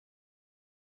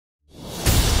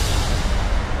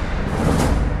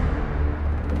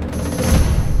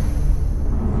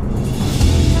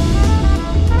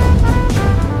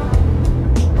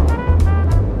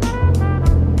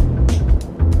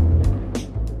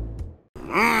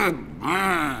I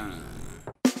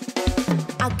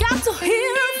got to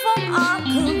hear from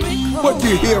Uncle Rico. What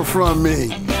you hear from me?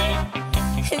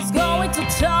 He's going to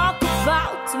talk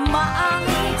about tomorrow.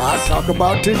 I talk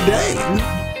about today.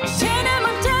 Shannon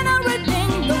Montana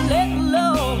reading the little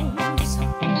lows.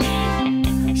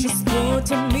 She's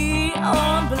putting me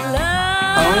on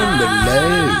blast. On the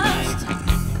list.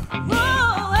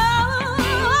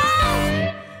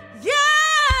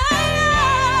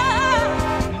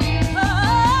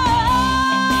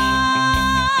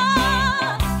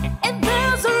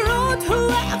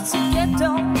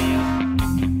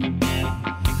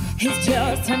 He's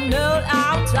just an old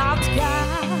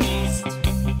outcast.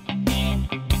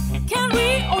 Can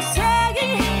we all say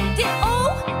the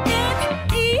O-N-E-S-O-N?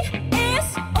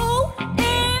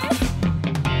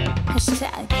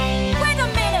 Hashtag. Wait a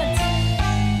minute.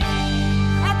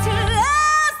 At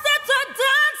last, it's a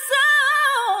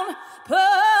Doneson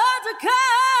podcast.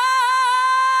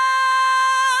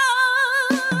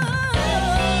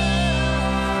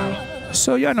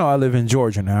 So y'all know I live in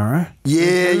Georgia now, right?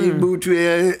 Yeah, you moved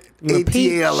to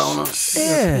ATL on us.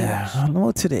 Yeah, I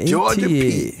know to the Georgia ATL.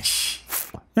 Peach.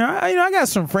 I got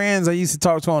some friends I used to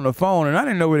talk to on the phone, and I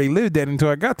didn't know where they lived at until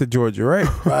I got to Georgia, right?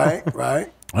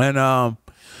 Right. And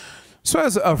so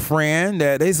as a friend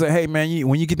that they say, hey man,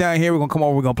 when you get down here, we're gonna come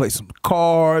over, we're gonna play some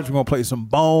cards, we're gonna play some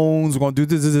bones, we're gonna do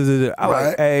this. I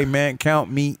like, hey man,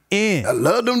 count me in. I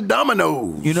love them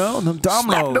dominoes. You know, them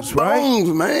dominoes, Slap them bones,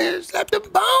 man. Slap them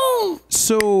bones.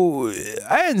 So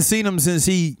I hadn't seen him since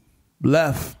he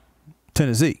left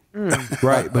Tennessee,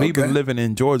 right? But he been living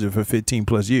in Georgia for 15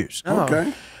 plus years.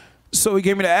 Okay. So he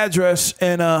gave me the address,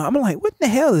 and I'm like, what the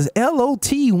hell is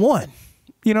LOT1?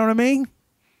 You know what I mean?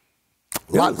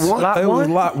 Lot one? It was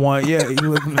lot one. Yeah, he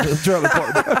lived in the trailer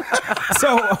park.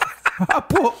 So I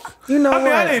pulled. You know I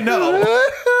what? I didn't know.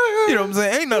 You know what I'm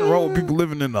saying? Ain't nothing wrong with people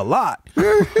living in a lot.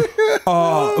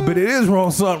 But it is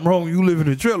something wrong when you live in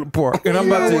a trailer park. And I'm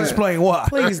about to explain why.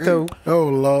 Please do. Oh,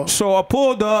 Lord. So I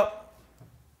pulled up,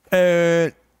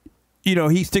 and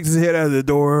he sticks his head out of the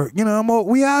door. We're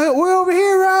over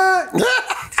here, right?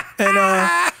 And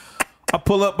I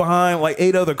pull up behind like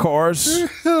 8 other cars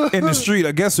in the street.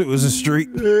 I guess it was a street.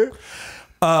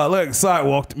 Like a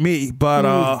sidewalk to me,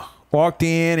 but walked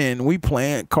in and we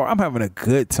playing car. I'm having a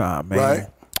good time, man. Right.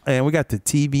 And we got the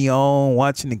TV on,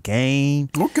 watching the game.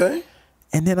 Okay.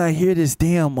 And then I hear this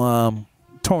damn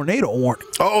tornado warning.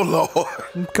 Oh, Lord.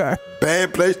 Okay.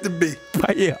 Bad place to be.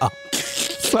 Yeah.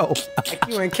 So Like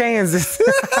you in Kansas.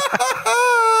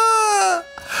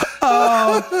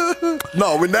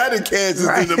 No, we're not in Kansas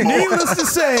anymore. needless to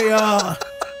say, I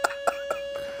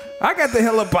got the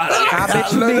hell up out of there. I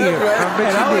bet you did. I bet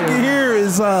And all I you can did. hear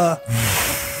is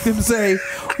him say,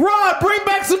 Rod, bring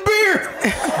back some beer.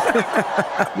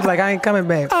 He's like, I ain't coming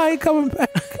back. I ain't coming back.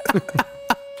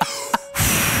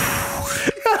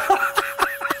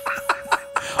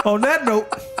 On that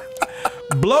note,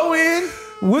 blow in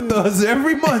with us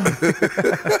every Monday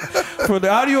for the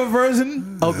audio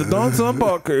version of the Doneson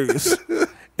podcast.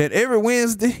 And every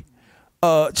Wednesday,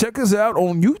 check us out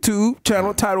on YouTube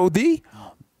channel titled The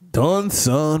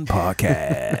Doneson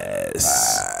Podcast.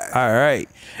 All right.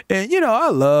 And, I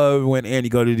love when Andy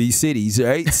go to these cities,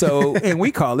 right? So, and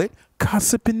we call it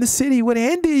Gossip in the City with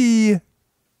Andy.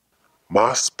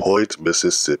 Moss Point,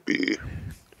 Mississippi.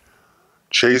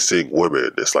 Chasing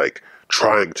women is like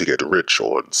trying to get rich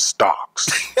on stocks.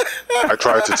 I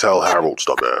tried to tell Harold's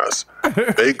dumbass,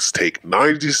 banks take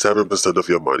 97% of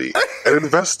your money and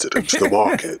invest it into the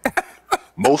market.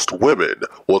 Most women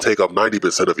will take up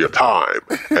 90% of your time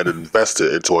and invest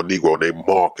it into a Negro named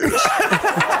Marcus.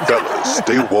 Fellas,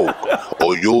 stay woke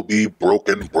or you'll be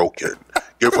broken.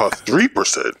 Give her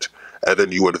 3% and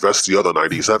then you invest the other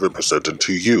 97%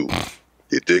 into you.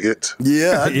 You dig it?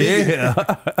 Yeah, I did. Yeah.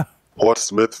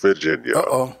 Portsmouth, Virginia.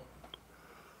 Uh-oh.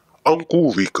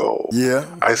 Uncle Rico. Yeah.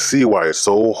 I see why it's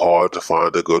so hard to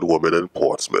find a good woman in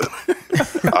Portsmouth.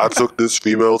 I took this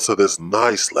female to this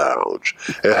nice lounge.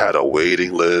 It had a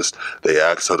waiting list. They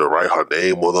asked her to write her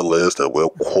name on the list and we'll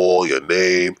call your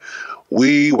name.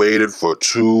 We waited for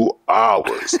 2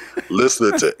 hours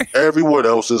listening to everyone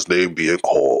else's name being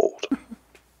called.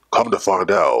 Come to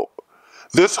find out,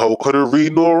 this hoe couldn't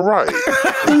read nor write.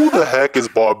 Who the heck is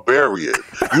Barbarian?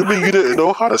 You mean you didn't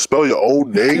know how to spell your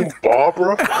own name,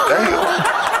 Barbara? Damn.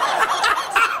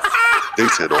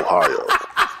 Dayton, Ohio.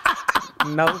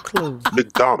 No clue.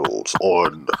 McDonald's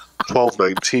on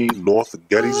 1219 North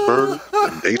Gettysburg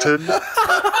in Dayton.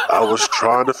 I was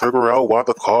trying to figure out why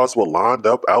the cars were lined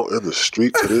up out in the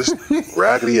street to this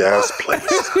raggedy ass place.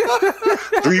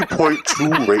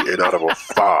 3.2 rating out of a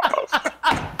 5.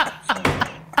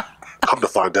 Come to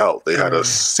find out they had a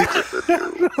secret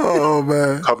menu. Oh,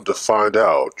 man. Come to find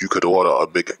out, you could order a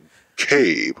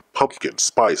McCabe pumpkin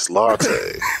spice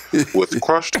latte with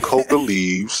crushed coca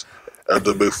leaves and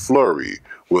the McFlurry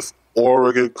with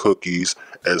Oregon cookies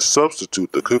and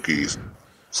substitute the cookies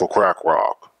for crack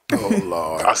rock. Oh,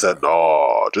 Lord. I said,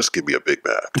 no, just give me a Big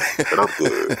Mac and I'm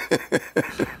good.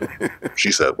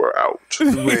 She said, we're out.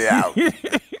 Way out.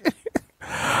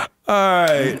 All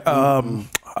right.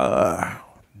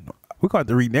 We're going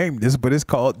to rename this, but it's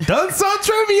called Doneson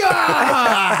Trivia.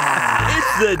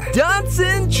 It's the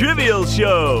Doneson Trivial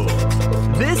Show.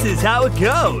 This is how it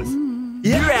goes.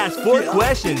 You're asked 4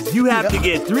 questions. You have to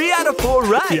get 3 out of 4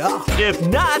 right. If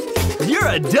not, you're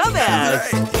a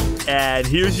dumbass. And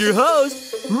here's your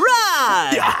host,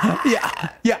 Rod.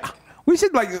 Yeah. We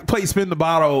should like play spin the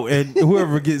bottle, and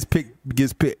whoever gets picked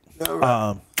gets picked.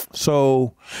 Right.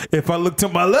 So if I look to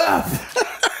my left,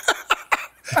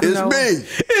 It's me.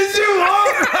 it's you.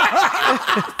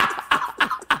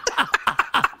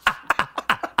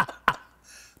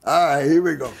 All right, here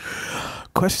we go.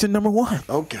 Question number 1.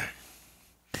 Okay.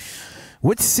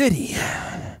 Which city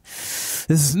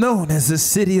is known as the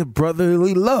city of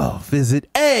brotherly love? Is it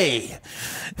A,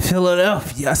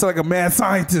 Philadelphia? I sound like a mad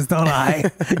scientist, don't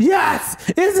I? Yes.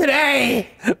 Is it A,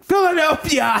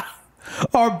 Philadelphia,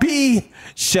 or B,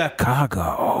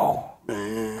 Chicago?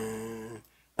 Man,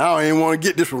 I don't even want to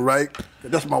get this one right.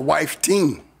 That's my wife's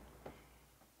team.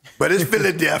 But it's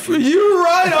Philadelphia. You're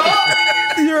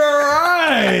right. You're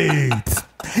right.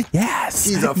 Yes.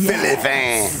 She's a Philly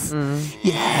fan.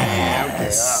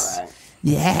 Yes. Okay, all right.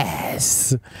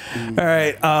 Yes. All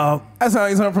right. That's how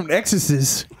he's on from The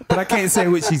Exorcist, but I can't say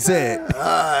what she said. All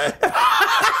right.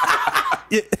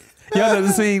 Y'all know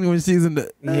the scene when she's in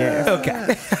the. Yeah.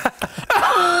 Okay.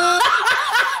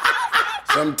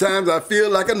 Sometimes I feel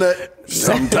like a nut.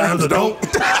 Sometimes I don't.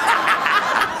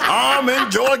 I'm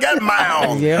enjoying that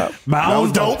mound. Yep.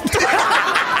 Mounds don't.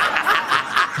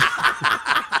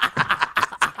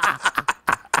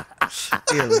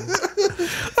 All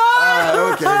right,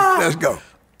 okay, let's go.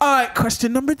 All right.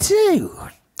 Question number 2.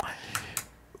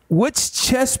 Which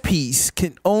chess piece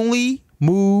can only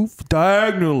move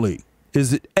diagonally?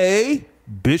 Is it A,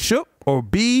 bishop, or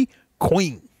B,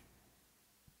 queen?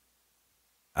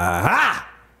 Aha!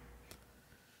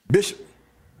 Bishop.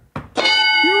 You're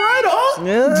right on.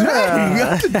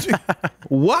 Yeah. Dang.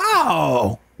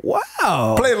 Wow.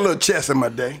 Wow. Played a little chess in my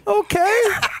day. Okay.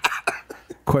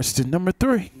 Question number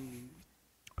 3.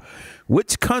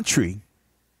 Which country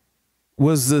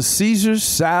was the Caesar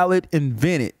salad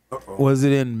invented? Was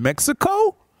it in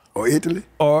Mexico Or Italy.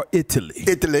 or Italy?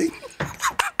 Italy.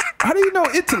 How do you know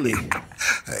Italy?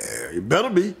 You better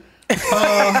be.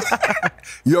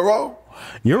 Euro.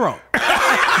 You're wrong.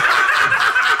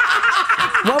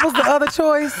 What was the other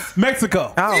choice?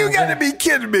 Mexico. Oh, You got to be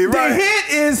kidding me, The right? hint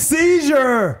is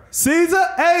Caesar. Caesar?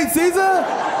 Hey, Caesar.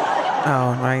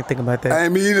 Oh, I ain't thinking about that. I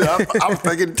ain't me either. I was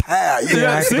thinking Thai.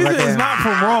 Yeah, I think Caesar about that. is not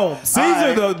from Rome.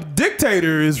 Caesar, the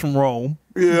dictator, is from Rome.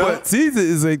 Yeah. But Caesar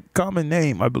is a common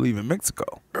name, I believe, in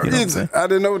Mexico. You know what I'm saying? I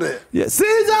didn't know that. Yeah,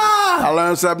 Caesar. I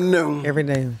learned something new. Every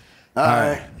day. All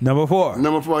right. Number 4.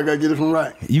 Number 4, I got to get this one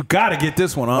right. You got to get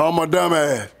this one, huh? Oh, my dumb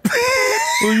ass.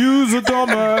 Use a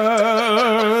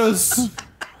dumbass.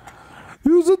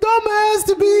 Use a dumbass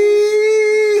to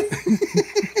be.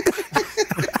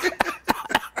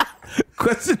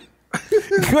 Question.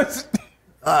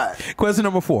 All right. Question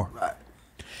number 4. Right.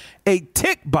 A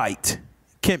tick bite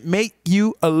can make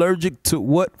you allergic to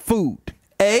what food?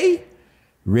 A,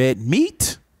 red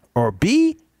meat, or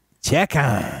B,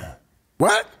 chicken?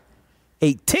 What?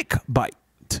 A tick bite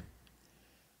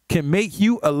can make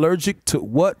you allergic to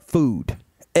what food?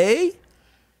 A,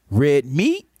 red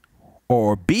meat,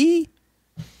 or B,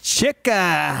 chicken?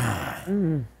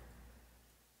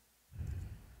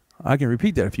 I can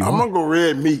repeat that if you I'm want. going to go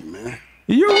red meat, man.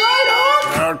 You're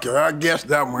right on. Okay, I guess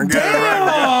that one. Got it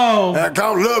right. I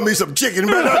can't love me some chicken,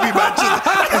 but I'll be my chicken.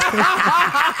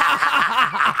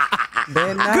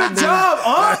 Good job,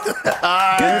 Unc.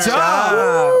 Good job.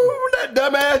 Ooh, that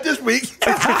dumb ass this week.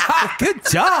 Good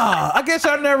job. I guess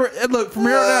y'all never look from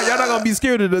here on out. Y'all not gonna be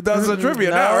scared of the Doneson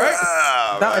trivia now,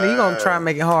 right? No, and you gonna try and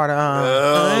make it harder.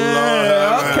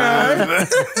 Yeah,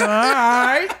 okay. All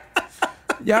right.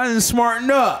 Y'all didn't smarten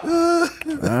up. All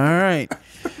right.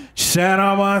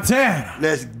 Shannon Montana.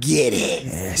 Let's get it.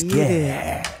 Let's get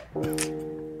it.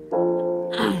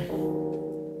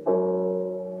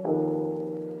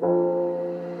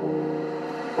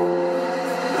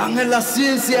 La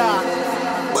ciencia.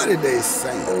 What did they say?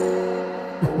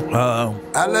 A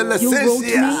la You wrote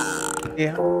ciencia. me?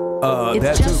 Yeah. It's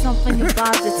that just too. something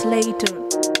about it later.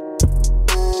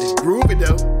 It's groovy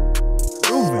though.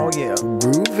 yeah.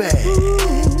 Groovy.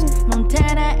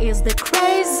 Montana is the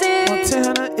crazy.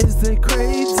 Montana is the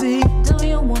crazy Do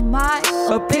you want my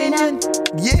opinion?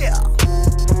 Yeah.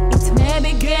 It's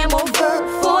maybe game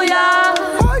over for ya.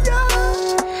 Oh, yeah.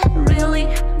 Really,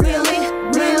 really,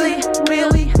 really,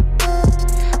 really,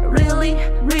 really,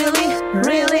 really,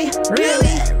 really,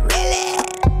 really.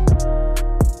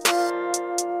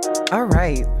 All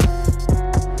right.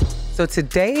 So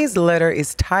today's letter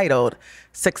is titled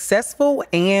Successful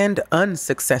and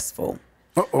Unsuccessful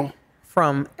Uh-oh.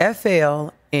 from FL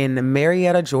in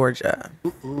Marietta, Georgia.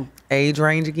 Age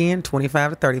range again,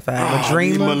 25 to 35. A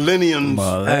dreamer. Millenniums.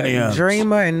 A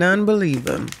dreamer and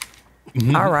non-believer.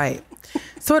 All right.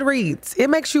 So it reads, it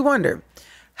makes you wonder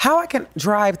how I can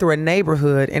drive through a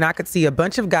neighborhood and I could see a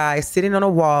bunch of guys sitting on a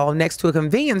wall next to a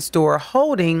convenience store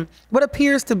holding what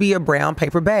appears to be a brown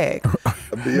paper bag.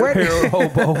 Where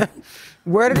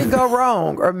did it go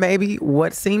wrong? Or maybe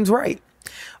what seems right?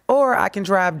 Or I can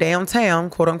drive downtown,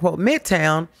 quote unquote,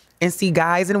 midtown, and see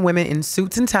guys and women in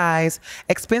suits and ties,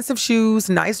 expensive shoes,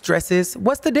 nice dresses.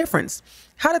 What's the difference?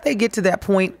 How did they get to that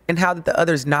point and how did the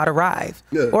others not arrive?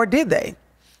 Yeah. Or did they?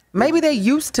 Maybe they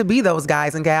used to be those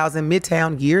guys and gals in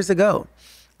Midtown years ago.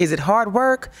 Is it hard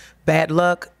work, bad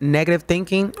luck, negative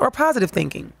thinking, or positive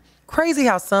thinking? Crazy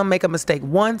how some make a mistake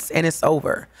once and it's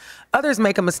over. Others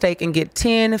make a mistake and get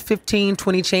 10, 15,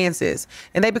 20 chances,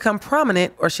 and they become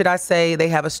prominent, or should I say they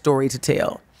have a story to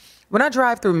tell. When I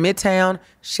drive through Midtown,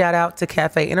 shout out to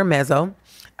Cafe Intermezzo,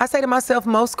 I say to myself,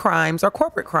 most crimes are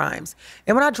corporate crimes.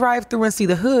 And when I drive through and see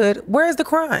the hood, where's the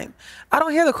crime? I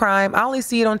don't hear the crime. I only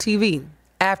see it on TV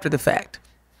after the fact.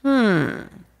 I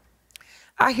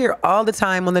hear all the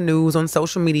time on the news, on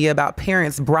social media about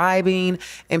parents bribing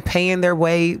and paying the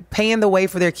way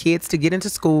for their kids to get into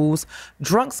schools.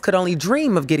 Drunks could only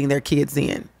dream of getting their kids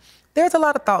in. There's a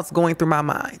lot of thoughts going through my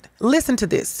mind. Listen to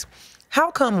this. How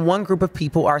come one group of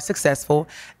people are successful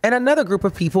and another group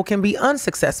of people can be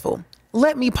unsuccessful?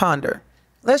 Let me ponder.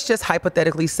 Let's just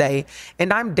hypothetically say,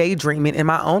 and I'm daydreaming in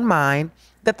my own mind,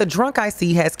 that the drunk I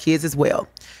see has kids as well.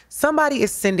 Somebody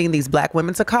is sending these black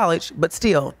women to college, but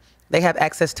still, they have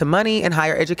access to money and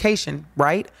higher education,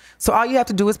 right? So all you have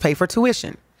to do is pay for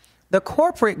tuition. The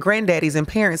corporate granddaddies and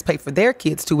parents pay for their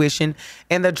kids' tuition,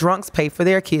 and the drunks pay for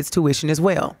their kids' tuition as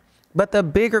well. But the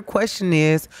bigger question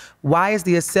is, why is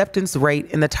the acceptance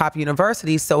rate in the top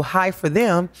universities so high for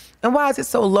them, and why is it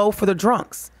so low for the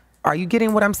drunks? Are you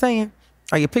getting what I'm saying?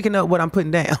 Are you picking up what I'm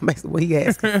putting down? Basically what he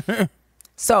asking.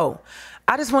 So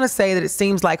I just want to say that it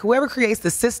seems like whoever creates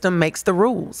the system makes the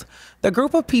rules. The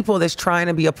group of people that's trying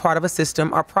to be a part of a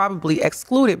system are probably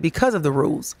excluded because of the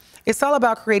rules. It's all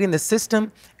about creating the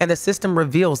system, and the system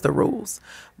reveals the rules.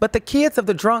 But the kids of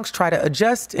the drunks try to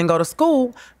adjust and go to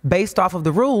school based off of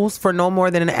the rules for no more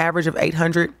than an average of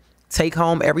 $800 take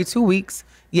home every 2 weeks.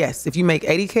 Yes, if you make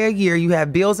 $80K a year, you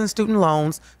have bills and student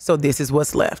loans, so this is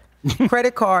what's left.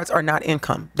 Credit cards are not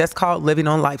income. That's called living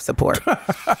on life support.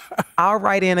 I'll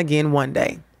write in again one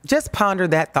day. Just ponder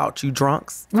that thought, you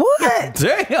drunks. What?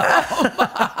 Damn.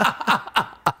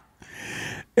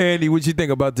 Andy, what you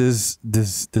think about this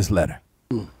letter?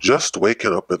 Just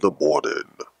waking up in the morning.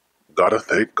 Gotta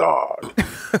thank God.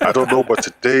 I don't know, but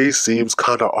today seems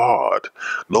kinda odd.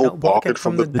 No barking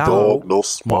from the dog, no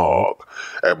smog.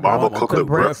 And mama cooking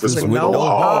breakfast with no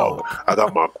hog. I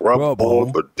got my grub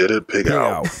on, but didn't pig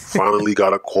out. Finally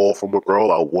got a call from a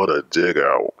girl I wanna dig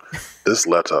out. This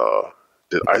letter,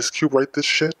 did Ice Cube write this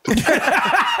shit?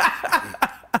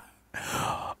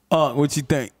 What you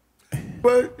think?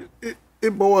 But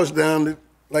it boils down to,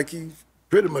 like he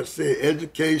pretty much said,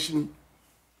 education,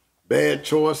 bad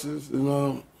choices,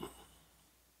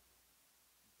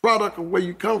 product of where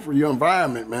you come from, your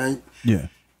environment, man. Yeah.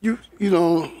 You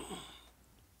know,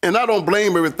 and I don't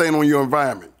blame everything on your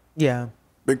environment. Yeah.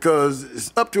 Because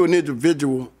it's up to an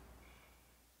individual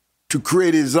to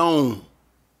create his own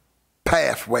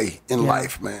pathway in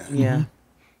life, man. Yeah.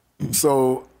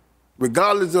 So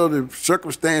regardless of the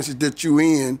circumstances that you're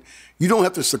in, you don't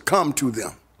have to succumb to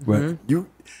them. Right.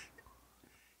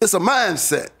 It's a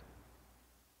mindset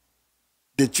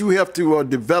that you have to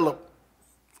develop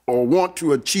or want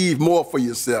to achieve more for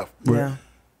yourself. Yeah.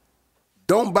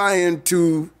 Don't buy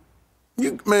into,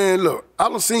 man, look,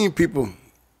 I've seen people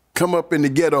come up in the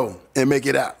ghetto and make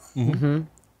it out.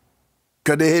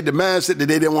 Because they had the mindset that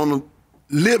they didn't want to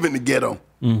live in the ghetto.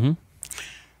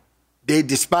 They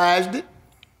despised it,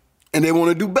 and they want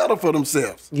to do better for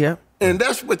themselves. Yeah. And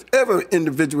that's what every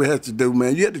individual has to do,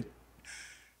 man. You have to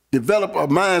develop a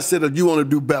mindset of you want to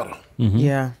do better.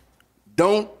 Yeah.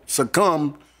 Don't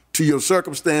succumb to your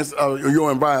circumstance or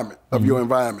your environment,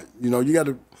 You know, you got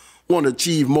to want to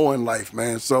achieve more in life,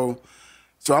 man. So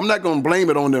So I'm not going to blame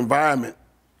it on the environment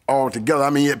altogether. I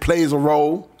mean, it plays a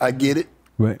role. I get it.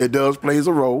 Right. It does plays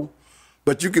a role.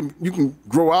 But you can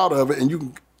grow out of it and you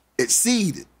can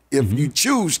exceed it if you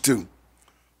choose to.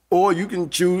 Or you can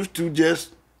choose to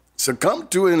just succumb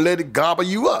to it and let it gobble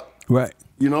you up. Right.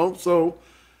 You know, so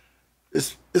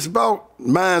it's about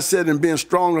mindset and being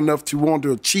strong enough to want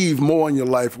to achieve more in your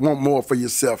life, want more for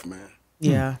yourself, man.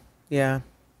 Yeah, yeah.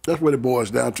 That's what it boils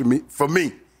down to me. For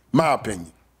me, my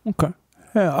opinion. Okay.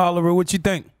 Yeah, Oliver, what you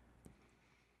think?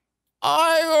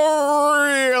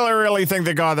 I really think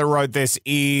the guy that wrote this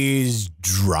is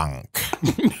drunk.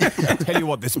 I tell you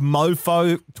what, this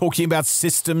mofo talking about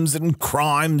systems and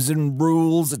crimes and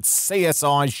rules, it's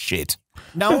CSI shit.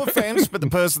 No offense, but the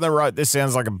person that wrote this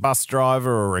sounds like a bus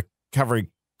driver or a recovery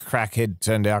crackhead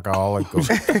turned alcoholic or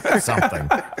something.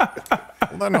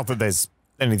 Although not that there's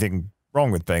anything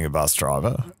wrong with being a bus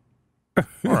driver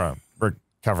or a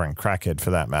recovering crackhead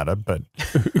for that matter, but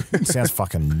it sounds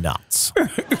fucking nuts.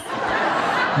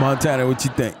 Montana, what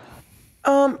you think?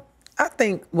 I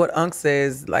think what Unc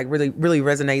says like really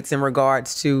resonates in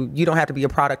regards to you don't have to be a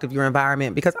product of your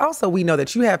environment, because also we know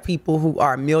that you have people who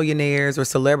are millionaires or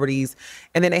celebrities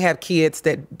and then they have kids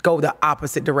that go the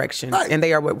opposite direction and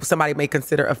they are what somebody may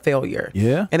consider a failure.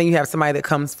 Yeah. And then you have somebody that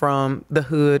comes from the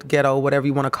hood, ghetto, whatever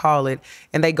you want to call it,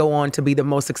 and they go on to be the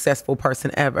most successful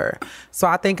person ever. So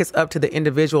I think it's up to the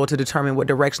individual to determine what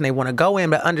direction they want to go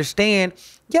in, but understand,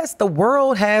 yes, the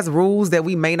world has rules that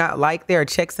we may not like. There are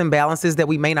checks and balances that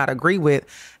we may not agree with.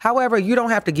 However, you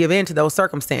don't have to give in to those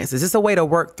circumstances. It's a way to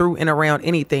work through and around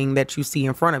anything that you see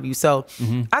in front of you. So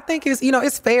I think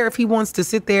it's fair if he wants to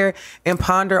sit there and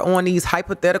ponder on these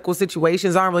hypothetical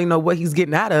situations. I don't really know what he's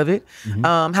getting out of it.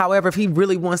 However, if he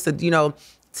really wants to,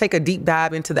 take a deep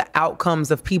dive into the outcomes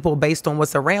of people based on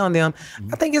what's around them,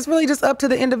 I think it's really just up to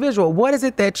the individual. What is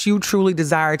it that you truly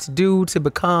desire to do, to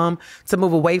become, to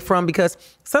move away from? Because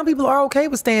some people are okay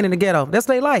with staying in the ghetto. That's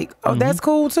what they like. Oh, that's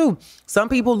cool too. Some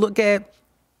people look at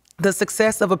the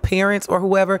success of a parent or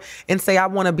whoever and say, I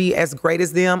want to be as great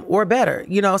as them or better,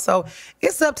 so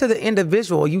it's up to the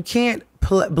individual. You can't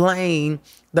blame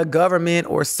the government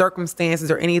or circumstances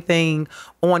or anything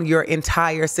on your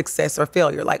entire success or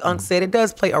failure. Like Unc said, it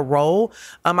does play a role.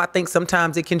 I think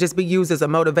sometimes it can just be used as a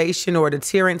motivation or a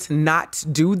deterrent to not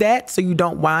do that so you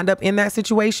don't wind up in that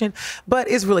situation. But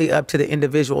it's really up to the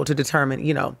individual to determine,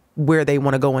 where they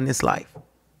want to go in this life.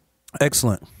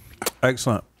 Excellent.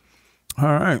 All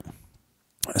right.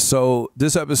 So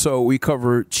this episode, we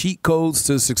covered cheat codes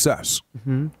to success.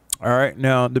 All right.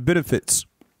 Now, the benefits.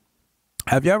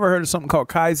 Have you ever heard of something called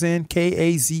Kaizen?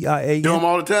 K-A-Z-I-A-N? Do them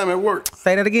all the time at work.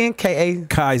 Say that again. Kaizen.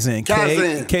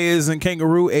 Kaizen. K is in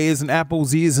kangaroo, A is in apple,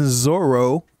 Z is in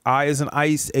Zorro, I is in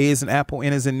ice, A is in apple,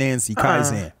 N is in Nancy.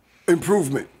 Kaizen.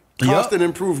 Improvement. Constant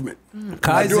improvement. Kaizen.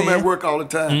 I do them at work all the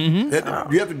time.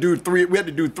 You have to do three. We have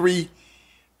to do three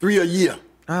a year.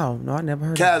 Oh, no, I never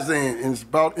heard of that. Kaizen, and it's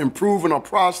about improving a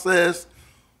process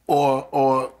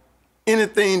or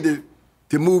anything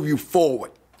to move you forward.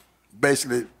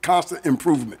 Basically, constant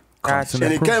improvement. Gotcha.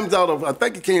 And it comes out of, I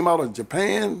think it came out of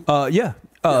Japan.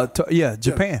 Japan.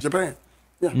 Japan.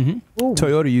 Yeah.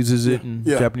 Toyota uses it in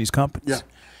Yeah. Japanese companies. Yeah.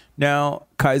 Now,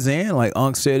 Kaizen, like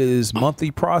Unc said, is monthly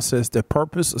process. The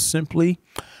purpose is simply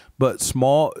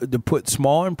to put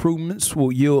small improvements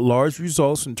will yield large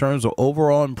results in terms of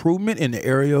overall improvement in the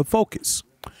area of focus.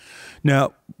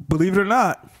 Now, believe it or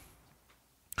not,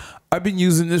 I've been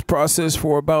using this process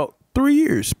for about 3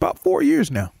 years, about 4 years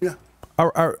now. Yeah.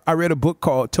 I read a book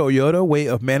called Toyota Way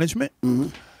of Management,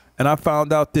 and I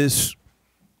found out this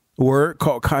word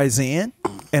called Kaizen,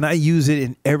 and I use it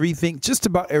in everything, just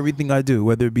about everything I do,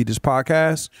 whether it be this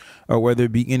podcast or whether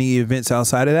it be any events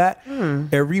outside of that.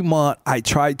 Every month, I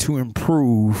try to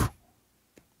improve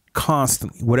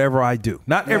constantly, whatever I do.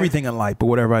 Not everything in life, but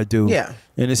whatever I do. Yeah.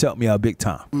 And it's helped me out big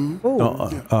time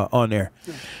on there.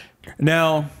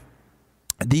 Now,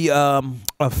 the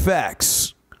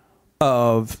effects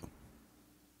of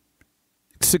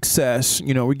success,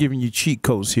 we're giving you cheat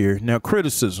codes here. Now,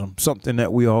 criticism, something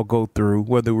that we all go through,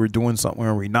 whether we're doing something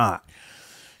or we're not.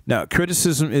 Now,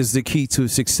 criticism is the key to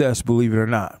success, believe it or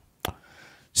not.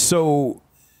 So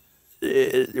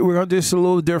we're going to do this a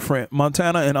little different.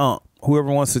 Montana and Unc,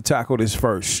 whoever wants to tackle this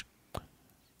first.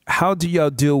 How do y'all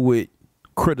deal with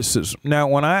criticism? Now,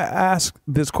 when I ask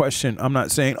this question, I'm not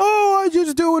saying, I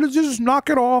just do it, just knock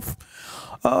it off.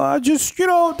 I just, it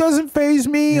doesn't faze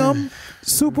me. I'm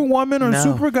superwoman or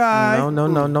super guy.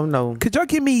 No. Could y'all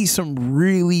give me some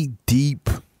really deep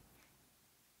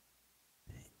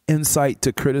insight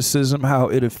to criticism, how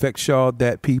it affects y'all,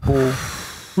 that people,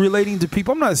 relating to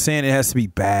people, I'm not saying it has to be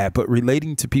bad, but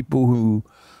relating to people who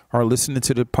are listening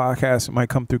to the podcast and might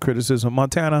come through criticism.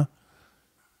 Montana,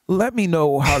 let me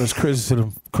know how this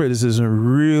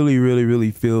criticism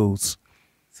really feels.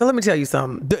 So let me tell you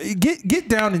something. Get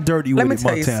down and dirty Let with me it,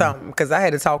 tell you Montana. something, because I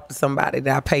had to talk to somebody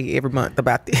that I pay every month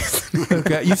about this.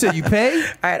 Okay. You said you pay?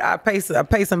 I pay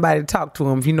somebody to talk to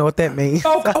him, if you know what that means.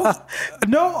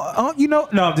 No,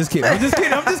 I'm just kidding. I'm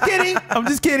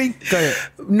just kidding. Go ahead.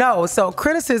 No, so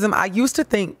criticism, I used to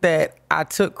think that I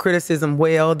took criticism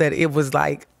well, that it was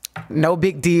like no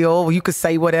big deal. You could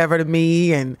say whatever to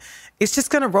me and it's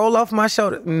just going to roll off my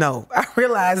shoulder. No, I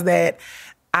realized that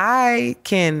I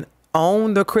can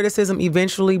own the criticism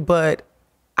eventually, but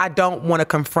I don't want to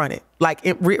confront it. Like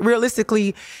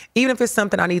realistically, even if it's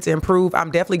something I need to improve, I'm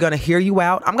definitely going to hear you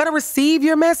out. I'm going to receive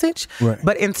your message, right.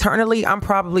 But internally, I'm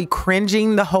probably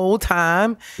cringing the whole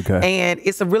time. Okay. And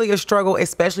it's really a struggle,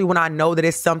 especially when I know that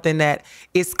it's something that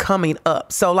is coming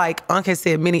up. So like Unc has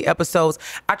said many episodes,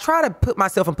 I try to put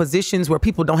myself in positions where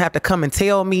people don't have to come and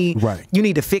tell me, right. You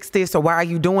need to fix this or why are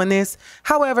you doing this?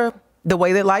 However, the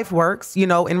way that life works, you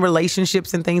know, in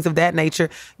relationships and things of that nature,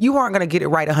 you aren't going to get it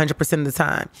right 100% of the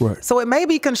time. Right. So it may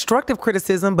be constructive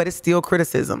criticism, but it's still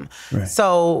criticism. Right.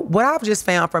 So what I've just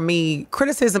found for me,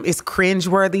 criticism is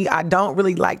cringeworthy. I don't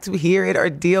really like to hear it or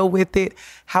deal with it.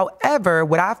 However,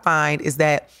 what I find is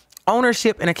that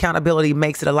ownership and accountability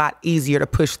makes it a lot easier to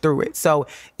push through it. So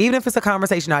even if it's a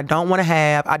conversation I don't want to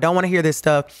have, I don't want to hear this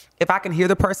stuff, if I can hear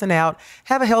the person out,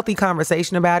 have a healthy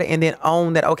conversation about it, and then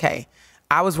own that, okay,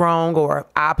 I was wrong, or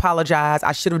I apologize,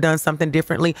 I should have done something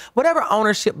differently. Whatever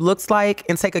ownership looks like,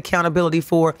 and take accountability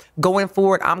for going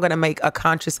forward, I'm going to make a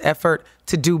conscious effort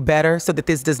to do better so that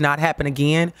this does not happen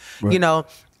again. Right. You know,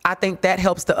 I think that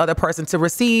helps the other person to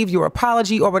receive your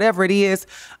apology or whatever it is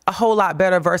a whole lot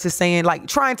better versus saying, like,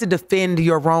 trying to defend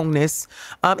your wrongness.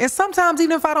 And sometimes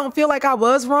even if I don't feel like I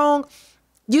was wrong,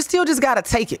 you still just got to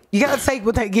take it. You got to take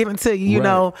what they're giving to you, you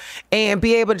know, and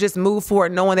be able to just move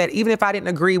forward knowing that even if I didn't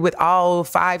agree with all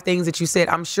 5 things that you said,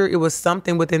 I'm sure it was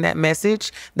something within that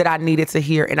message that I needed to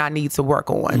hear and I need to work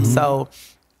on. Mm-hmm. So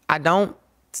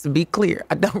to be clear,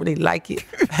 I don't really like it.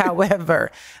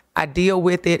 However, I deal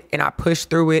with it and I push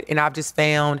through it. And I've just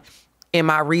found in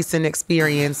my recent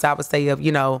experience, I would say of,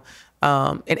 you know,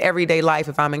 in everyday life,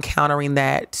 if I'm encountering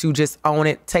that, to just own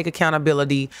it, take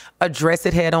accountability, address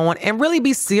it head on, and really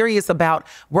be serious about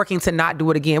working to not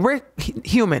do it again. We're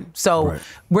human, so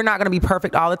we're not going to be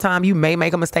perfect all the time. You may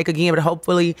make a mistake again, but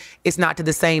hopefully it's not to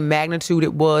the same magnitude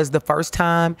it was the first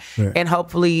time. Right. And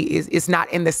hopefully it's not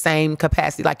in the same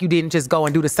capacity. Like you didn't just go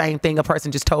and do the same thing a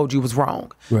person just told you was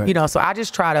wrong. Right. You know, so I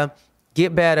just try to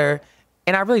get better.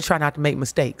 And I really try not to make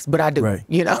mistakes, but I do,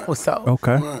 you know, so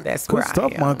that's good where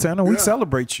stuff, I am. Montana. We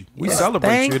celebrate you. We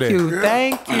celebrate you there.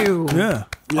 Thank you. Yeah.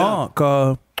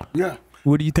 Yeah.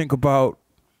 What do you think about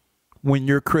when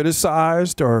you're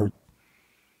criticized, or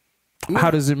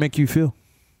how does it make you feel?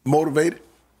 Motivated.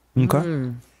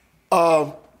 Okay.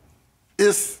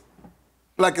 It's,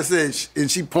 like I said, and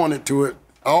she pointed to it,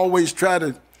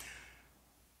 I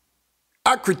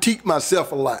critique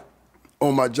myself a lot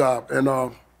on my job. And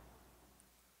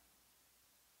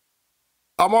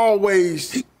I'm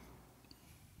always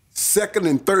second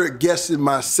and third guessing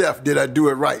myself, did I do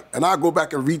it right? And I go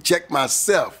back and recheck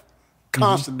myself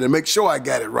constantly to make sure I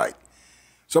got it right.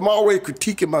 So I'm always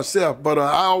critiquing myself, but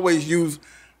I always use,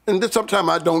 and then sometimes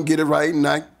I don't get it right, and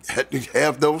I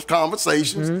have those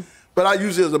conversations, but I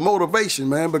use it as a motivation,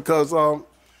 man, because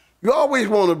you always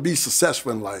want to be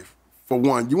successful in life, for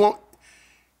one. You want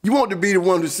to be the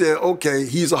one to say, okay,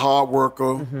 he's a hard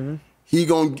worker,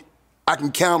 I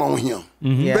can count on him.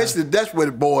 Basically, that's what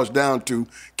it boils down to.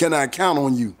 Can I count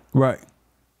on you? Right.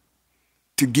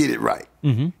 To get it right.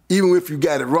 Even if you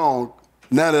got it wrong,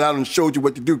 now that I done showed you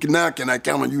what to do, now can I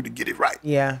count on you to get it right?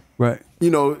 Yeah. Right. You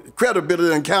know,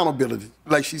 credibility and accountability.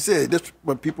 Like she said, that's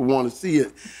what people want to see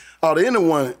it. Out of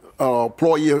anyone,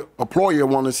 employer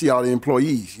want to see all the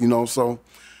employees, you know. So,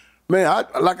 man,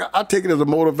 I take it as a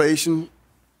motivation.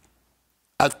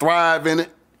 I thrive in it.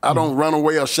 I don't run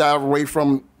away or shy away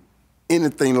from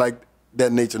anything like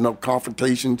that nature, no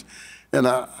confrontations. And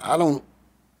I don't,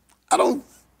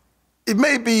 it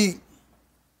may be,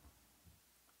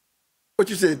 what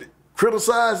you said,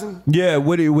 criticizing? Yeah,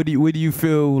 what do you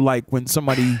feel like when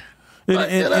somebody, and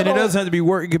it doesn't have to be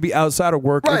work, it could be outside of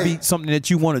work, it could be something that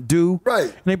you want to do. Right.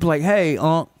 And they be like, hey,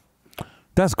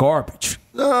 that's garbage.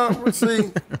 No, see,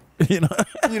 you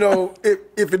know,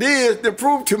 if it is, then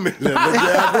prove to me. You're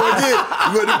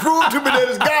going to prove to me that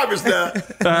it's garbage now.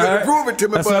 You're going to prove it to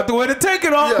me. That's not the way to take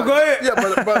it off. Yeah, go ahead. Yeah,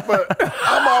 but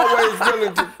I'm always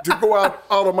willing to go out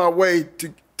of my way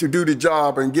to do the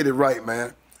job and get it right,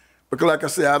 man. Because like I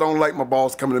said, I don't like my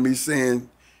boss coming to me saying,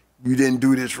 you didn't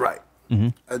do this right.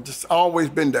 I just always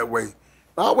been that way.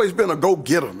 I always been a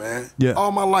go-getter, man. Yeah.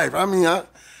 All my life. I mean,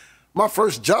 my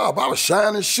first job, I was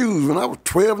shining shoes when I was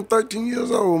 12 and 13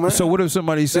 years old, man. So what if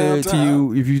somebody said to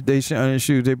you, if they shine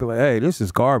shoes, they'd be like, "Hey, this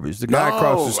is garbage." The guy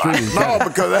across the street. No,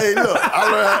 because hey,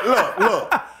 look,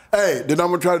 look. Hey, then I'm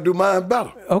gonna try to do mine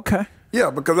better. Okay. Yeah,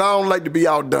 because I don't like to be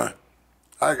outdone.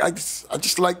 I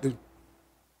just like to.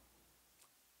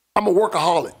 I'm a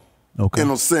workaholic. Okay. In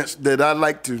a sense that I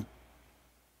like to.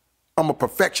 I'm a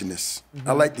perfectionist.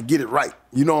 I like to get it right.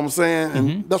 You know what I'm saying?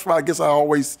 And that's why I guess I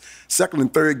always second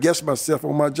and third guess myself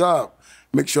on my job.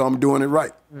 Make sure I'm doing it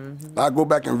right. I go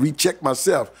back and recheck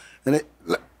myself. And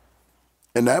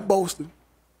that boasting,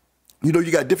 you know,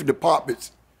 you got different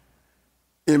departments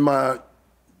in my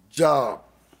job.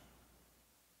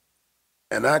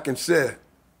 And I can say,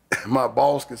 my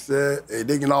boss can say, and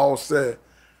they can all say,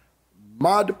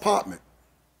 my department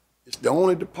is the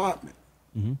only department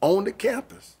on the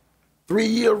campus, 3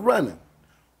 years running,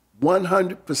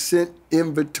 100%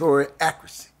 inventory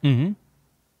accuracy. Can't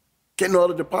no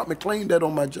other department claim that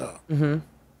on my job. He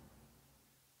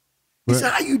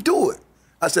said, how you do it?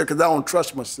 I said, because I don't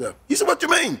trust myself. He said, what you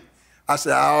mean? I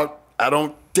said, I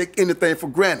don't take anything for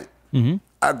granted.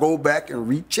 I go back and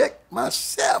recheck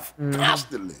myself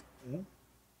constantly.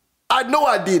 I know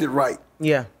I did it right.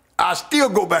 Yeah. I still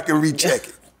go back and recheck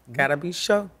it. Gotta be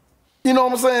sure. You know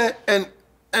what I'm saying?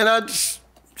 And I just,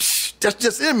 that's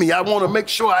just in me. I want to make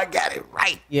sure I got it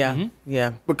right. Yeah.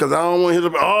 Yeah. Because I don't want to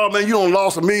hear, oh man, you done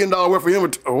lost $1 million worth of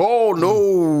inventory. Oh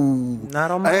no.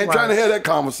 Not on my I ain't trying to watch. hear that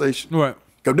conversation. Right.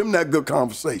 Because them not good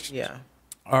conversations. Yeah.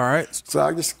 All right. So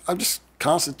I just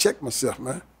constantly check myself,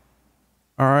 man.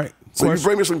 All right. So you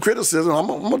bring me some criticism, I'm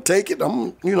gonna take it.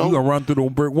 I'm, you know. You gonna run through the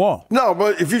brick wall. No,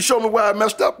 but if you show me where I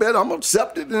messed up at, I'm gonna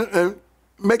accept it and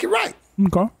make it right.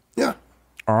 Okay. Yeah.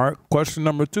 All right. Question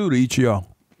number 2 to each of y'all.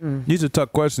 These are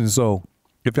tough questions, so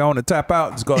if y'all want to tap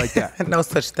out, just go like that. No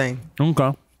such thing.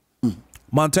 Okay.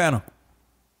 Montana.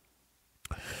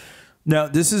 Now,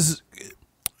 this is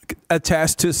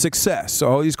attached to success. So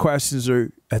all these questions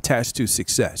are attached to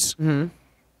success.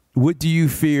 What do you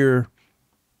fear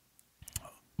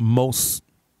most?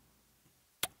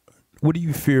 What do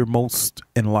you fear most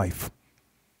in life?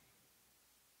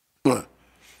 What?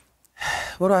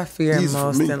 What do I fear Easy for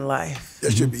most me. in life?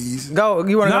 That should be easy. Go.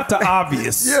 You want to Not the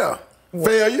obvious. Yeah.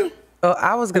 Failure.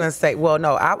 I was gonna say, well,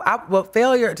 no, well,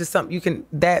 failure to something you can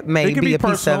that may It can be be a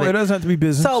piece personal. of It it. doesn't have to be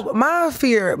business. So my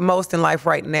fear most in life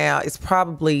right now is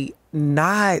probably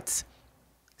not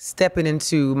stepping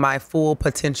into my full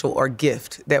potential or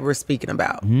gift that we're speaking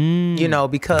about. You know,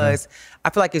 because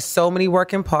I feel like it's so many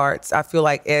working parts. I feel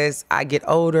like as I get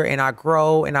older and I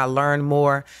grow and I learn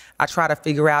more, I try to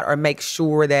figure out or make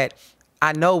sure that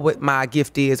I know what my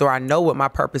gift is or I know what my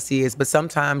purpose is, but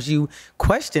sometimes you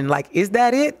question, like, is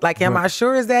that it? Like, am I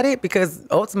sure is that it? Because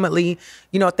ultimately,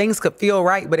 you know, things could feel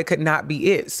right, but it could not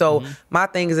be it. So my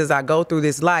thing is, as I go through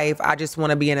this life, I just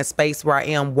want to be in a space where I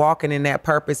am walking in that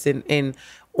purpose and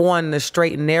on the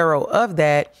straight and narrow of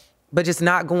that, but just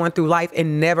not going through life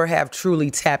and never have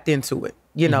truly tapped into it,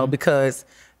 you know, because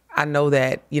I know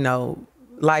that, you know,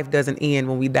 life doesn't end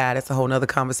when we die. That's a whole nother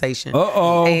conversation.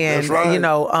 And, That's right. you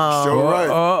know, Sure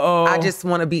right. I just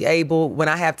want to be able, when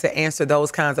I have to answer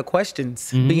those kinds of questions,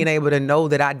 being able to know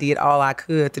that I did all I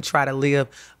could to try to live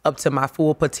up to my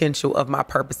full potential of my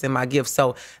purpose and my gift.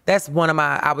 So that's one of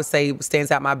my, I would say, stands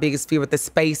out my biggest fear with the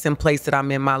space and place that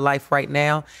I'm in my life right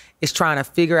now is trying to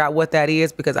figure out what that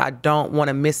is, because I don't want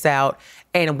to miss out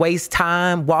and waste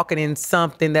time walking in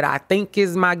something that I think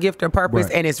is my gift or purpose,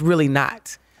 Right. and it's really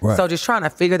not. Right. So just trying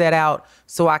to figure that out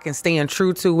so I can stand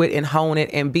true to it and hone it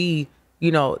and be,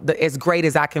 you know, as great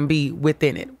as I can be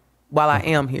within it while I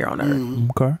am here on earth.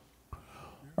 Okay.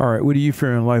 All right. What do you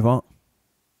fear in life, Aunt?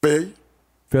 Failure.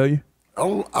 Failure?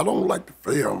 I don't like to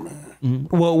fail, man.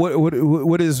 Well,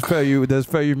 what is failure? Does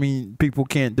failure mean people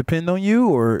can't depend on you,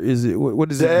 or is it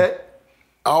what is it? That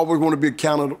I always want to be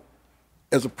accountable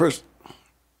as a person.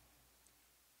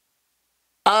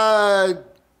 I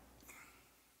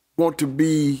want to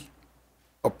be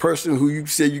a person who you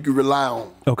say you can rely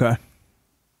on. Okay.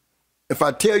 If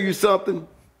I tell you something,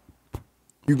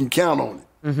 you can count on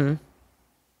it. Mm-hmm.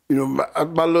 You know,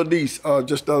 my little niece,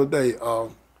 just the other day,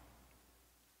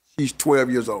 she's 12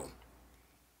 years old,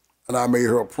 and I made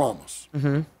her a promise.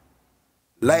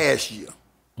 Last year,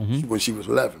 when she was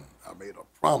 11, I made her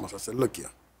a promise. I said, look here,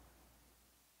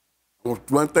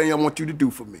 one thing I want you to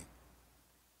do for me.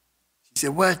 She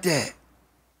said, what's that?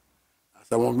 I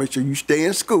said, I want to make sure you stay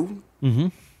in school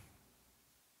and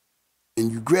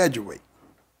you graduate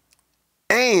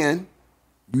and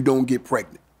you don't get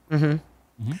pregnant.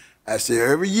 And I said,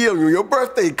 every year when your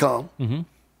birthday come,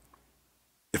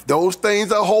 if those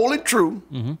things are holding true,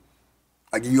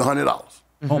 I give you $100.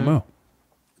 Oh, man.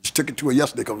 Just took it to her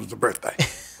yesterday because it was her birthday.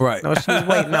 Right. No, she was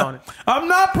waiting on it. I'm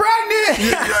not pregnant.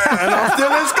 Yeah, and I'm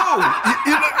still in school.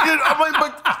 I mean,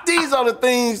 but these are the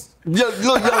things,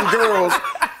 little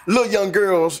young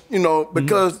girls,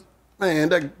 because, man,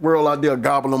 that world out there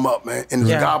gobbling them up, man. And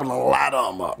it's gobbling a lot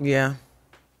of them up. Yeah.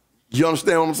 You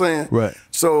understand what I'm saying? Right.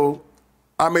 So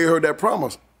I made her that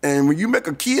promise. And when you make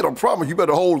a kid a promise, you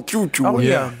better hold true to it. Oh,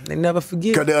 yeah. They never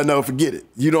forget. Because they'll never forget it.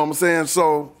 You know what I'm saying?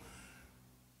 So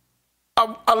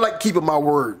I like keeping my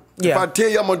word. Yeah. If I tell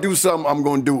you I'm going to do something, I'm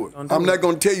going to do it. I'm not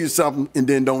going to tell you something and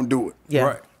then don't do it. Yeah.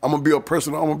 Right. I'm going to be a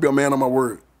person. I'm going to be a man of my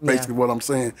word, basically what I'm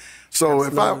saying. So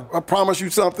if I promise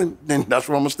you something, then that's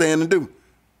what I'm going to stand and do.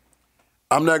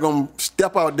 I'm not going to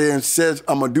step out there and say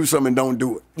I'm going to do something and don't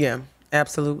do it. Yeah,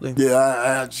 absolutely.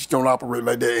 Yeah, I just don't operate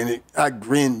like that. And I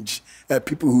cringe at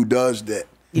people who does that.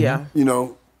 Yeah.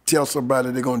 Tell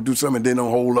somebody they're going to do something and they don't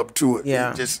hold up to it.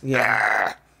 Yeah. It just,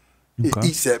 Okay. it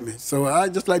eats at me. So I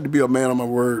just like to be a man of my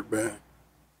word, man.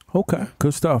 Okay,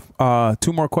 good stuff.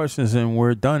 2 more questions and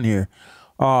we're done here.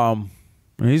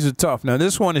 These are tough. Now,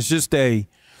 this one is just a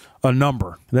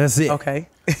number. That's it. Okay.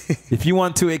 If you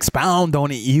want to expound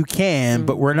on it, you can,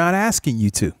 but we're not asking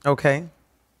you to. Okay.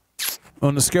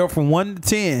 On the scale from 1 to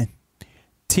 10,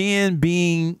 10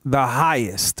 being the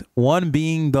highest, 1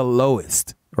 being the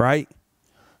lowest, right?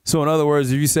 So in other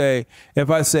words, if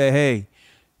I say, hey,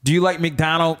 do you like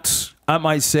McDonald's? I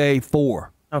might say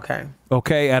 4. Okay.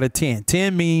 Okay, out of 10.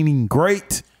 10 meaning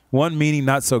great, 1 meaning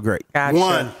not so great. Gotcha.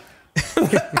 1.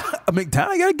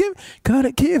 McDonald's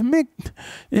gotta give Mc.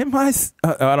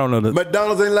 I don't know.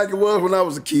 McDonald's ain't like it was when I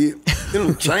was a kid. It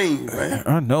don't change, man.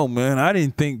 I know, man. I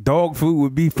didn't think dog food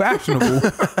would be fashionable.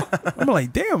 I'm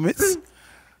like, damn, I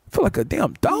feel like a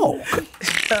damn dog.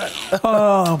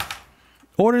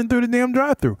 Ordering through the damn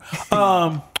drive-thru.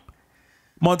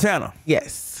 Montana.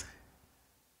 Yes.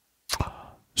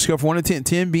 Scale from 1 to 10.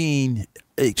 10 being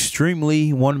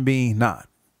extremely, 1 being not.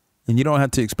 And you don't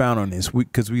have to expound on this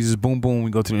because we just boom, boom,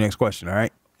 we go to the next question, all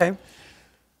right? Okay.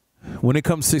 When it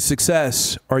comes to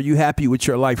success, are you happy with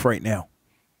your life right now?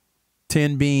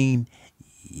 10 being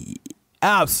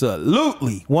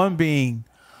absolutely. 1 being,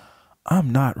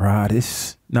 I'm not, Rod.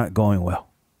 It's not going well.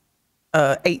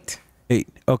 8. 8.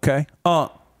 Okay. On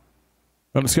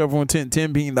the scale from 1 to 10,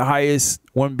 10 being the highest,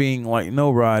 1 being like, no,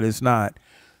 Rod, it's not.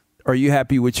 Are you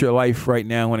happy with your life right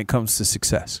now when it comes to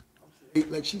success?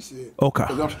 8, like she said. Okay.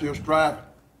 Because I'm still striving.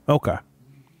 Okay.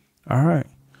 All right.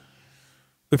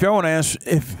 If y'all want to answer,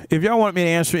 if y'all want me to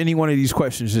answer any one of these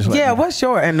questions, just let me know. What's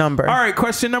your number? All right,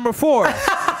 question number 4.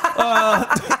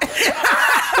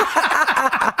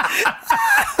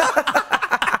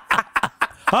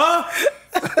 Huh?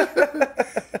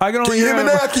 I can only Can you hear me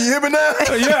hear now? Can you hear me now?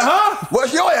 Yeah, huh?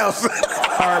 What's your answer?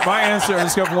 All right, my answer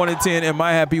is from 1 to 10. Am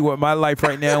I happy with my life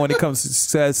right now when it comes to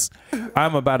success?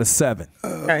 I'm about a 7.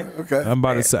 Okay. Okay. I'm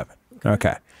about a 7.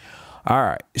 Okay. All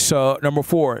right. So number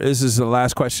 4, this is the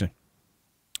last question.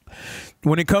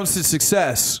 When it comes to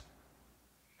success,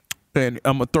 and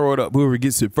I'm going to throw it up. Whoever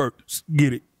gets it first,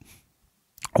 get it.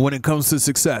 When it comes to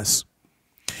success,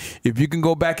 if you can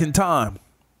go back in time,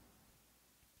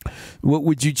 what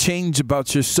would you change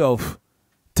about yourself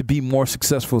to be more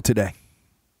successful today?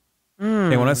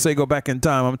 And when I say go back in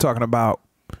time, I'm talking about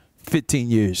 15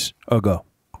 years ago.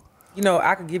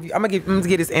 I could give you. I'm gonna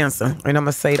get this answer, and I'm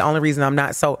gonna say the only reason I'm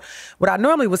not. So, what I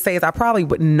normally would say is I probably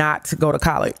would not go to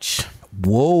college.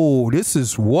 Whoa, this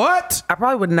is what? I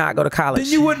probably would not go to college.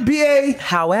 Then you wouldn't be a.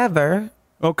 However,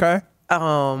 Okay.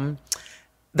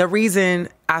 the reason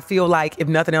I feel like, if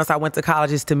nothing else, I went to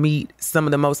college is to meet some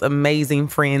of the most amazing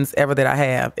friends ever that I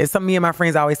have. And me and my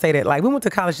friends always say that, like, we went to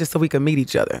college just so we could meet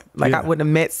each other. Like, I wouldn't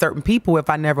have met certain people if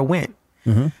I never went.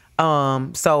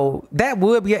 So that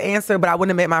would be an answer, but I wouldn't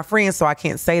have met my friends, so I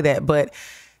can't say that. But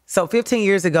so 15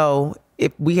 years ago,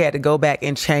 if we had to go back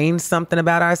and change something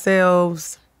about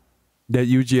ourselves, that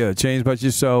you change about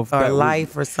yourself, or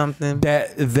life, or something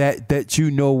that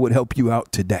would help you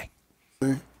out today.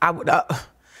 I would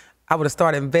have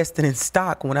started investing in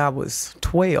stock when I was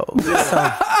 12. So,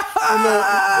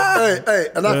 Hey,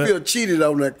 and I feel cheated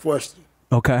on that question.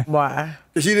 Okay. why?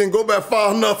 Because she didn't go back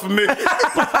far enough for me.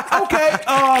 Okay.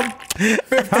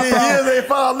 15 years ain't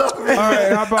far enough for me. All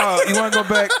right. How about you want to go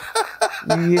back?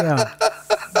 Yeah.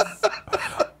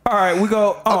 All right. We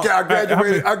go. Okay, I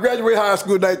graduated high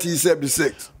school in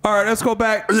 1976. All right. Let's go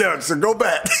back. Yeah, so go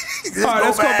back. All right.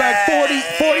 Let's go back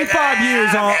 45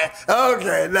 years on.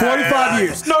 Okay. 45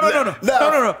 years.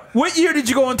 No. What year did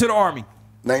you go into the Army?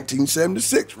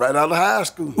 1976, right out of high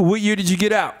school. What year did you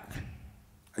get out?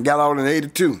 I got out in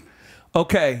 82.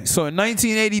 Okay, so in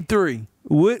 1983,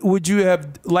 what would you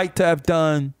have liked to have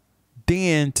done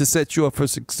then to set you up for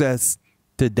success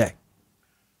today?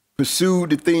 Pursued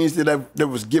the things that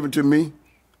was given to me.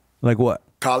 Like what?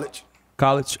 College.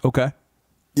 College? Okay.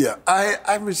 Yeah,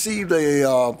 I received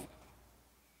a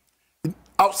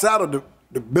outside of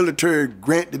the military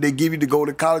grant that they give you to go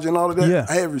to college and all of that. Yeah.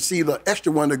 I had received an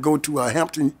extra one to go to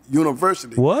Hampton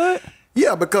University. What?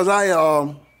 Yeah, because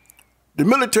the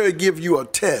military give you a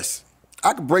test.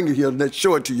 I can bring it here and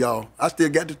show it to y'all. I still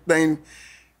got this thing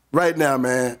right now,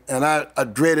 man, and I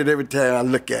dread it every time I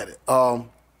look at it.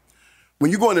 When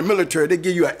you go in the military, they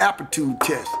give you an aptitude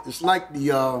test. It's like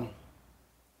the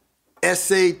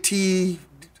SAT,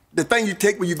 the thing you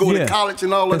take when you go to college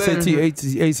and all of that. SAT,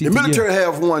 ACT. The military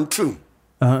have one too.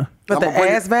 Uh-huh. But the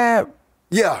ASVAB?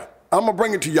 Yeah, I'm gonna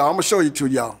bring it to y'all. I'm gonna show it to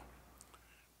y'all.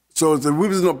 So we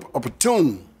was in a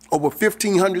platoon, over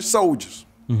 1,500 soldiers.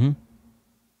 Mm-hmm.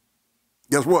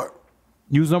 Guess what?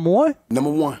 You was number one? Number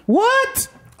one. What?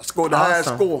 I scored the highest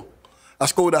score. I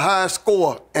scored the highest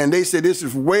score, and they said this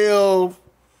is well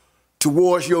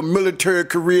towards your military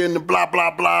career and the blah,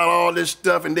 blah, blah, all this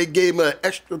stuff. And they gave me an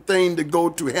extra thing to go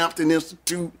to Hampton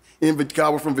Institute in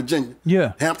Chicago from Virginia.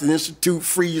 Yeah. Hampton Institute,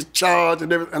 free of charge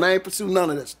and everything. And I ain't pursued none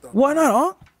of that stuff. Why not,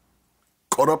 huh?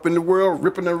 Caught up in the world,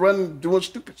 ripping and running, doing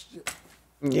stupid shit.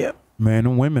 Yeah. Man,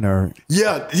 them women are.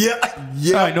 Yeah.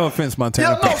 All right, no offense,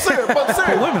 Montana. Yeah, no, serious, but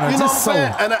serious. Women are you know just what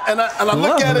I'm saying? And I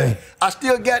look at lovely. it, I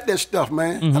still got that stuff,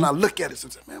 man. Mm-hmm. And I look at it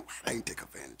and say, man, why I ain't take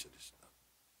advantage of this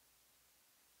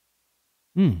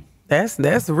stuff?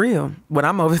 That's real. When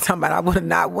I'm over talking about I would have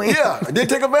not win. Yeah, I did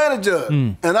take advantage of it.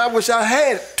 And I wish I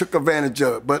had took advantage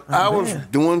of it. But I was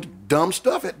doing dumb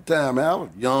stuff at the time, man. I was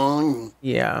young.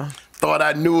 Yeah. Thought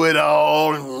I knew it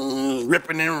all, and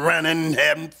ripping and running,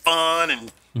 having fun,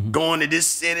 and going to this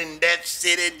city and that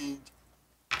city, and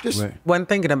just Wasn't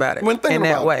thinking about it in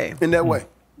that way. In that way.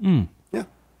 Yeah.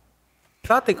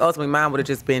 So I think ultimately mine would have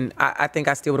just been, I think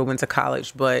I still would have went to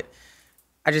college, but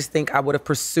I just think I would have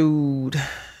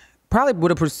probably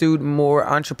would have pursued more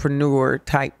entrepreneur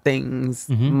type things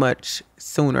much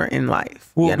sooner in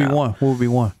life. What would be one? What would be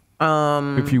one?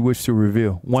 If you wish to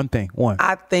reveal one thing, one.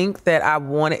 I think that I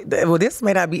wanted, well, this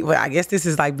may not be, well, I guess this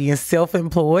is like being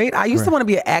self-employed. I used to want to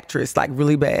be an actress, like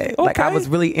really bad. Like I was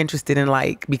really interested in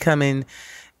like becoming,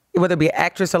 whether it be an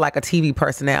actress or like a TV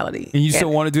personality. And you still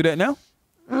want to do that now?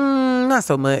 Not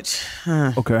so much.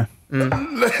 Okay.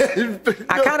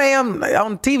 I kind of am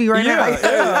on TV right now. Look.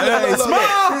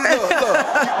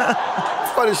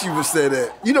 Funny she would say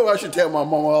that. You know, I should tell my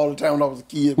mama all the time when I was a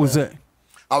kid. What's man. that?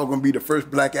 I was gonna be the first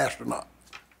black astronaut.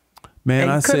 Man,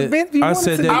 And I said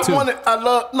that too.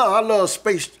 I love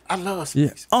space. I love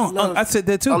space. Yeah. I said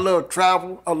that too. I love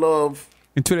travel. I love.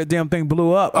 Until that damn thing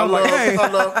blew up. I love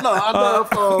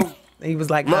He was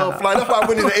like, love flight. That's why I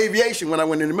went into aviation. When I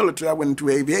went in the military, I went into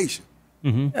aviation.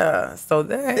 so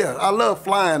that. Yeah, I love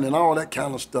flying and all that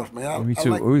kind of stuff, man. Me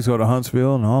too. We used to go to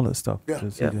Huntsville and all that stuff. Yeah.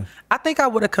 Yeah. I think I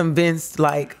would have convinced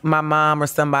like my mom or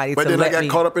somebody But to then I let got me.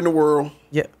 caught up in the world.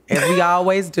 Yeah, as we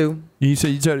always do. You said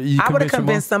you I would have convinced your mom?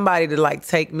 convinced somebody to like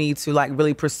take me to like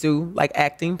really pursue like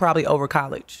acting, probably over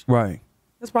college. Right.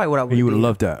 That's probably what I would. And you would have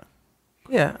loved that.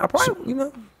 Yeah, I probably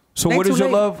So Ain't what is too your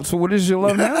late. love? So what is your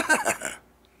love now?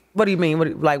 What do you mean?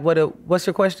 What's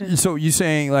your question? So you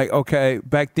saying like, okay,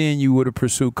 back then you would have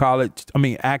pursued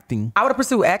acting. I would have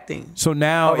pursued acting. So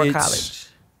now over it's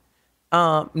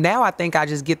college. Now I think I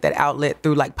just get that outlet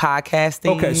through like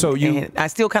podcasting. Okay, so and I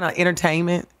still kind of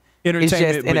entertainment. It's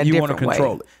entertainment, just in but a you want to different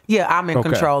control way. it. Yeah, I'm in Okay.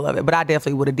 control of it, but I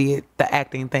definitely would have did the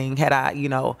acting thing had I,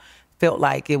 felt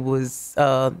like it was.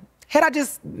 Had I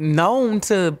just known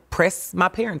to press my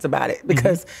parents about it,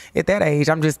 because at that age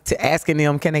I'm just asking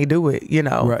them, can they do it?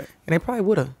 Right. And they probably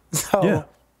would have. So,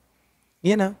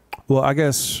 Well, I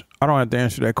guess I don't have to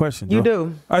answer that question. You Joe.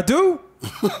 do. I do.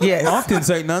 Yes. I didn't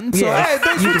say nothing. So Yes. hey,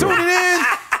 thanks for tuning in.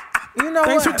 You know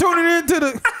Thanks what? for tuning in to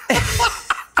the.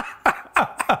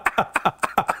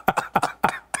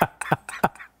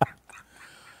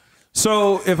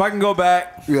 So if I can go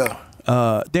back, Yeah.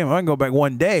 damn, I can go back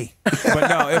one day. But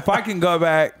no, if I can go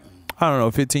back, I don't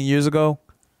know, 15 years ago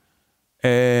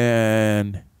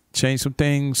and change some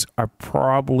things, I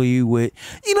probably would.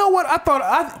 You know what?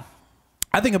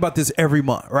 I think about this every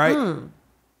month, right?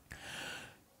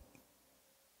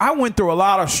 I went through a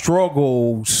lot of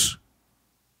struggles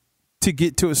to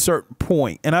get to a certain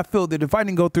point, and I feel that if I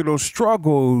didn't go through those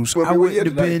struggles, Well, I we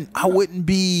wouldn't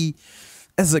be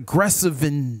as aggressive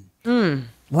and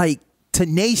like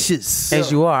tenacious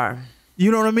As you are.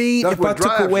 You know what I mean? That's if I what took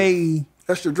drives away, you.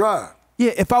 That's the drive.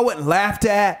 yeah, if I wasn't laughed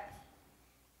at,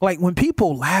 like when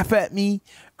people laugh at me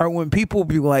are when people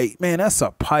be like, man, that's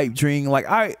a pipe dream. Like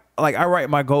I write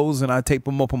my goals and I tape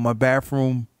them up on my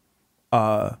bathroom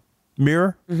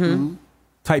mirror,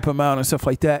 type them out and stuff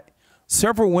like that.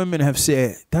 Several women have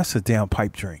said, that's a damn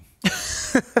pipe dream.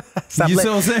 Stop, You see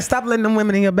what I'm saying? stop letting them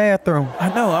women in your bathroom.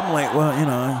 I know. I'm like, well,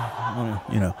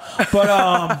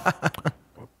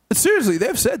 but seriously,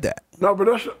 they've said that, No, but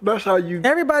that's how you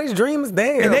Everybody's dream is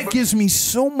there. and that gives me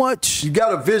so much. you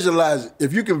gotta visualize it.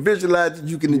 If you can visualize it,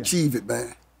 you can achieve it,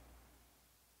 man.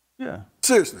 Yeah.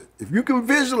 Seriously, if you can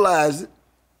visualize it,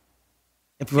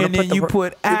 If you wanna And then the you work-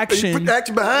 put you action, put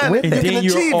action behind it, and you can then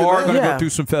achieve you it, are man. going to Yeah. go through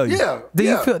some failure. Yeah. Do you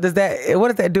yeah. feel what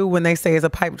does that do when they say it's a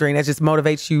pipe dream? That just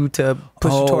motivates you to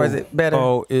push you towards it better.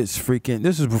 Oh, it's freaking.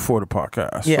 This is before the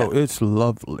podcast, Yeah. so it's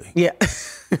lovely. Yeah.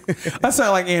 I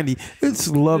sound like Andy. It's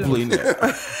lovely now.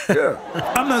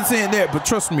 Yeah. I'm not saying that, but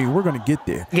trust me, we're gonna get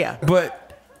there. Yeah.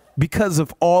 But because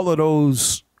of all of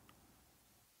those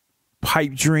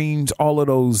pipe dreams, all of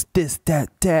those this, that,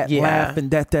 Yeah. laughing,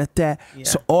 that. Yeah.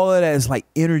 So all of that is like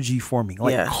energy for me,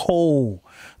 like Yeah. coal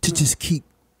to just keep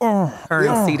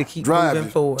Currency to keep Driving.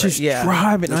 moving forward. just yeah.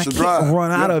 driving. I It's a can't drive.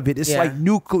 run out Yeah. of it. It's Yeah. like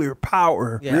nuclear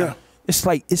power. Yeah. It's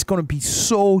like it's gonna be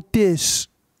so this.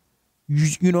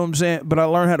 You know what I'm saying? But I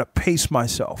learned how to pace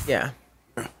myself. Yeah.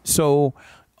 So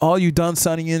all you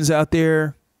Dunsonians out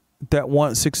there that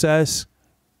want success,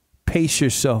 pace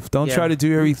yourself. Don't Yeah. try to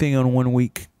do everything on 1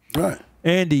 week. Right.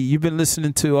 Andy, you've been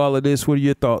listening to all of this. What are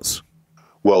your thoughts?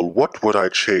 Well, what would I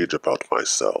change about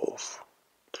myself?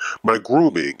 My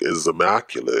grooming is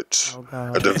immaculate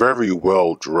and very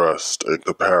well dressed in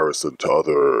comparison to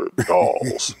other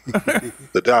dolls.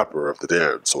 The dapper of the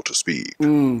dance, so to speak.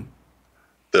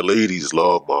 The ladies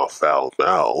love my foul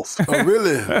mouth. Oh,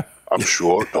 really? I'm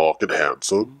short, dark, and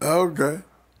handsome. Okay.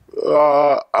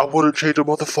 I wouldn't change a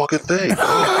motherfucking thing.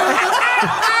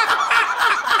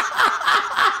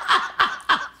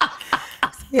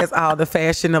 He has all the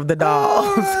fashion of the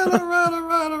dolls.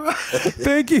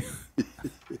 Thank you.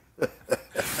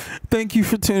 Thank you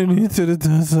for tuning into the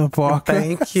Dunson podcast.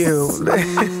 Thank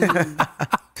you.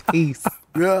 Peace.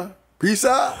 Yeah. Peace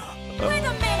out. Wait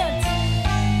a minute.